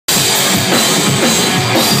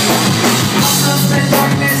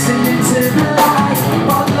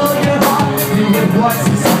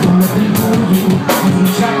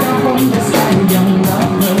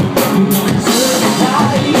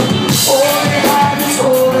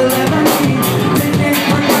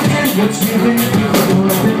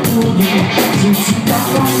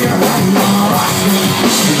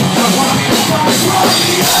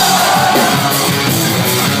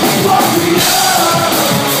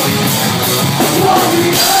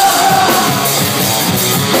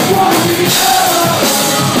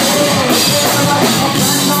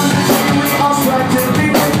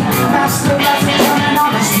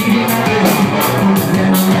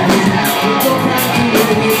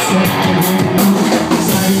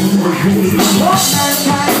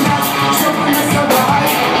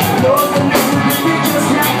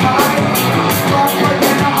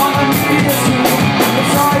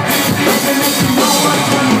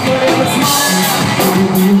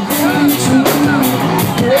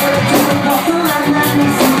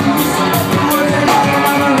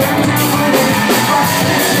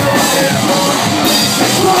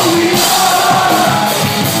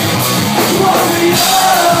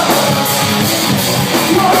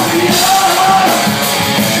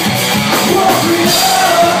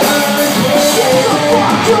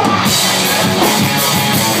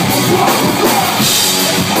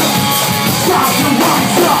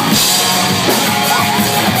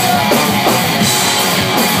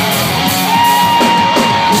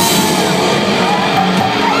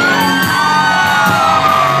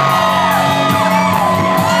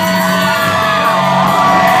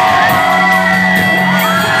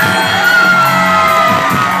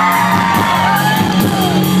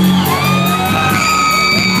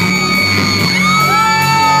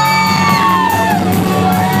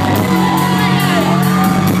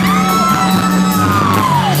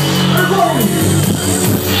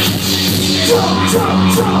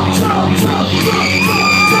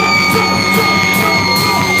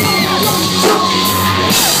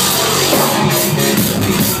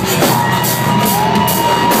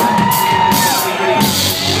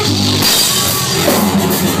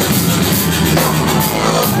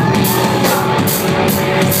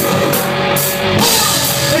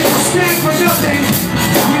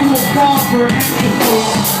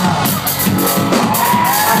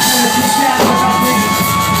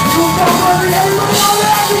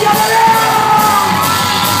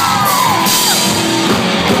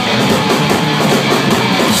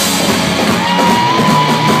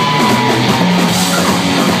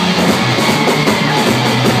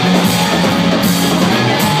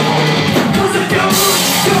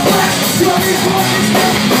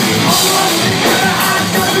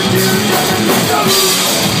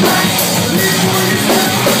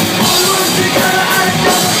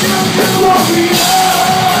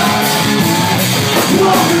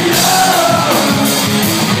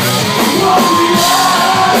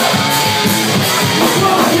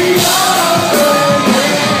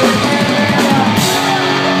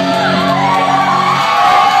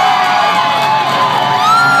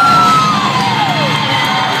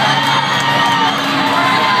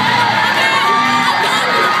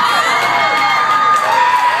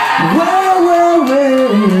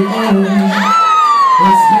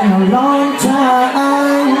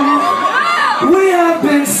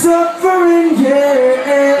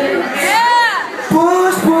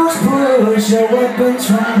your weapons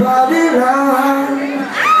from Babylon.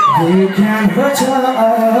 They can't hurt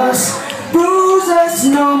us, bruise us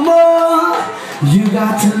no more. You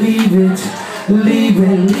got to leave it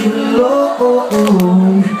alone.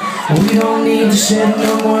 We don't need to shed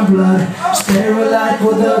no more blood. Spare a life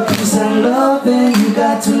for the peace and love. And you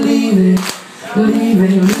got to leave it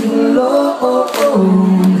alone.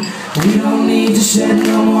 We don't need to shed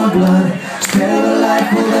no more blood. Spare a life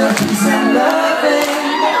for the peace and love.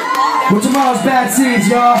 Well, tomorrow's bad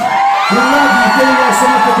seeds, y'all. We love you. Thank you guys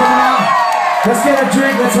so much for coming out. Let's get a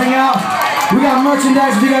drink. Let's hang out. We got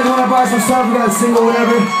merchandise. If you guys want to buy some stuff, we got a single,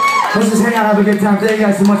 whatever. Let's just hang out, have a good time. Thank you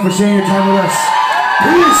guys so much for sharing your time with us.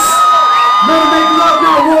 Peace. Never make love,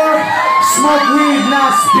 not war. Smoke weed,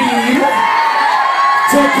 not speed.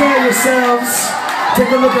 Take care of yourselves.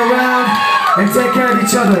 Take a look around and take care of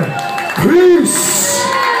each other. Peace.